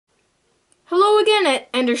Hello again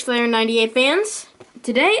at EnderSlayer98 fans.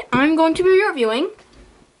 Today I'm going to be reviewing,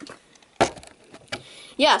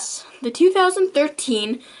 yes, the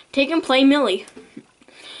 2013 Take and Play Millie.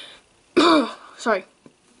 Sorry.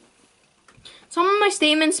 Some of my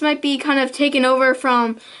statements might be kind of taken over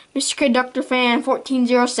from Mr. Conductor Fan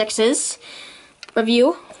 1406's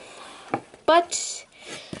review, but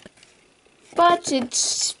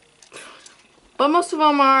most of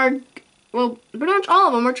them are, well, pretty much all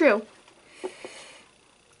of them are true.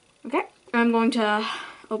 Okay, I'm going to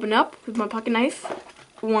open up with my pocket knife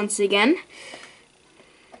once again.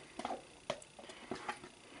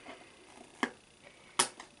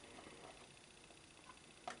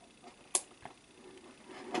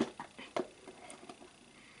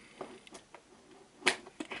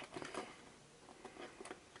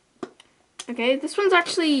 Okay, this one's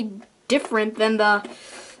actually different than the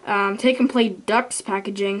Take and Play Ducks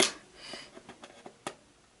packaging.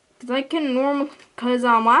 Cause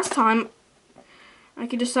last time I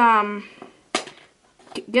could just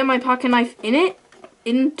get my pocket knife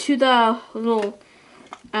into the little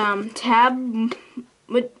tab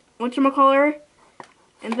with whatchamacallit,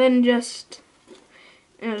 and then just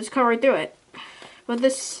cut right through it. But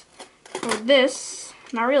this,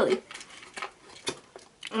 not really.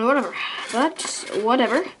 Whatever. But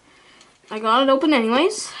whatever. I got it open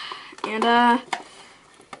anyways, and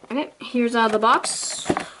okay. Here's the box.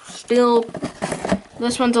 Still,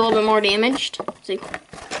 this one's a little bit more damaged. Let's see.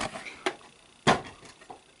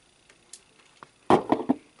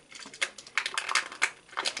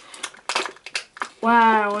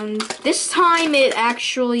 Wow, and this time it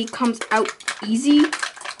actually comes out easy.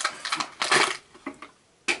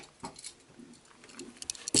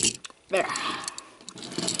 There.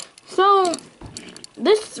 So,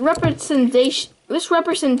 this representation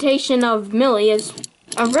of Millie is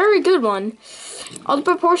a very good one. All the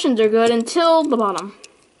proportions are good until the bottom.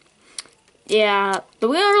 Yeah, the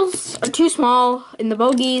wheels are too small, and the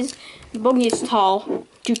bogey is tall,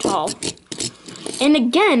 too tall. And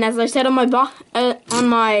again, as I said on my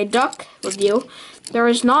duck review, there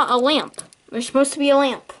is not a lamp. There's supposed to be a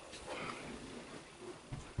lamp.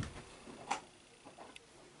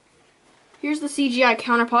 Here's the CGI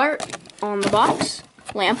counterpart on the box.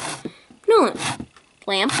 Lamp, no lamp.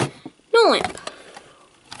 Lamp, no lamp.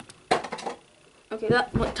 Okay,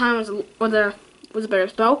 that time was a better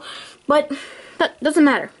spell, but that doesn't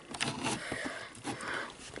matter.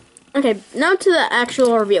 Okay, now to the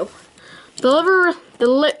actual review. The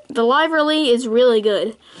livery is really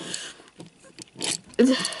good.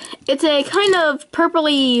 It's a kind of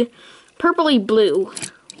purpley blue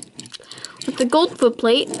with the gold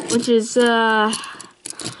footplate, which is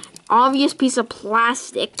obvious piece of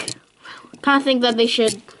plastic. Kind of think that they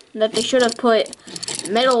should have put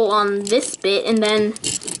metal on this bit and then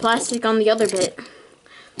plastic on the other bit.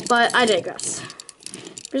 But I digress.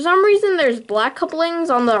 For some reason, there's black couplings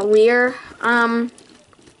on the rear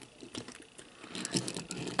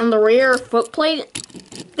footplate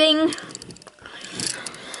thing,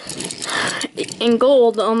 and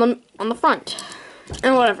gold on the front,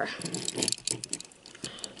 and whatever.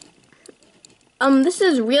 This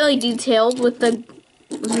is really detailed it's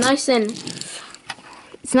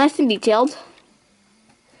nice and detailed.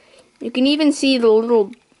 You can even see the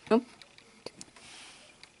little, oh,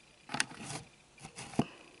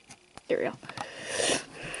 there we go.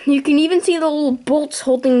 You can even see the little bolts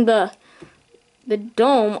holding the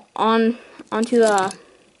dome onto the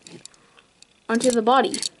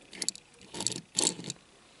body.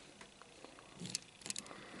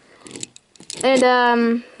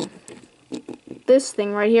 And this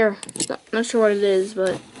thing right here, not sure what it is,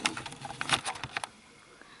 but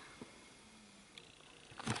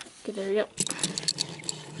okay, there we go.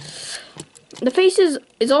 The face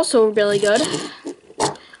is also really good.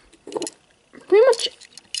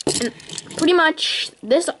 Pretty much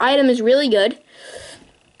this item is really good.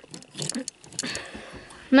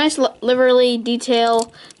 Nice livery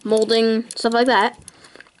detail, molding, stuff like that.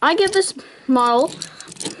 I give this model,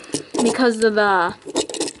 because of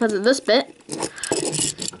this bit,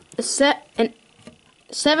 a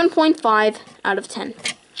 7.5 out of 10.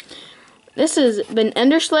 This has been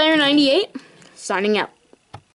EnderSlayer98, signing out.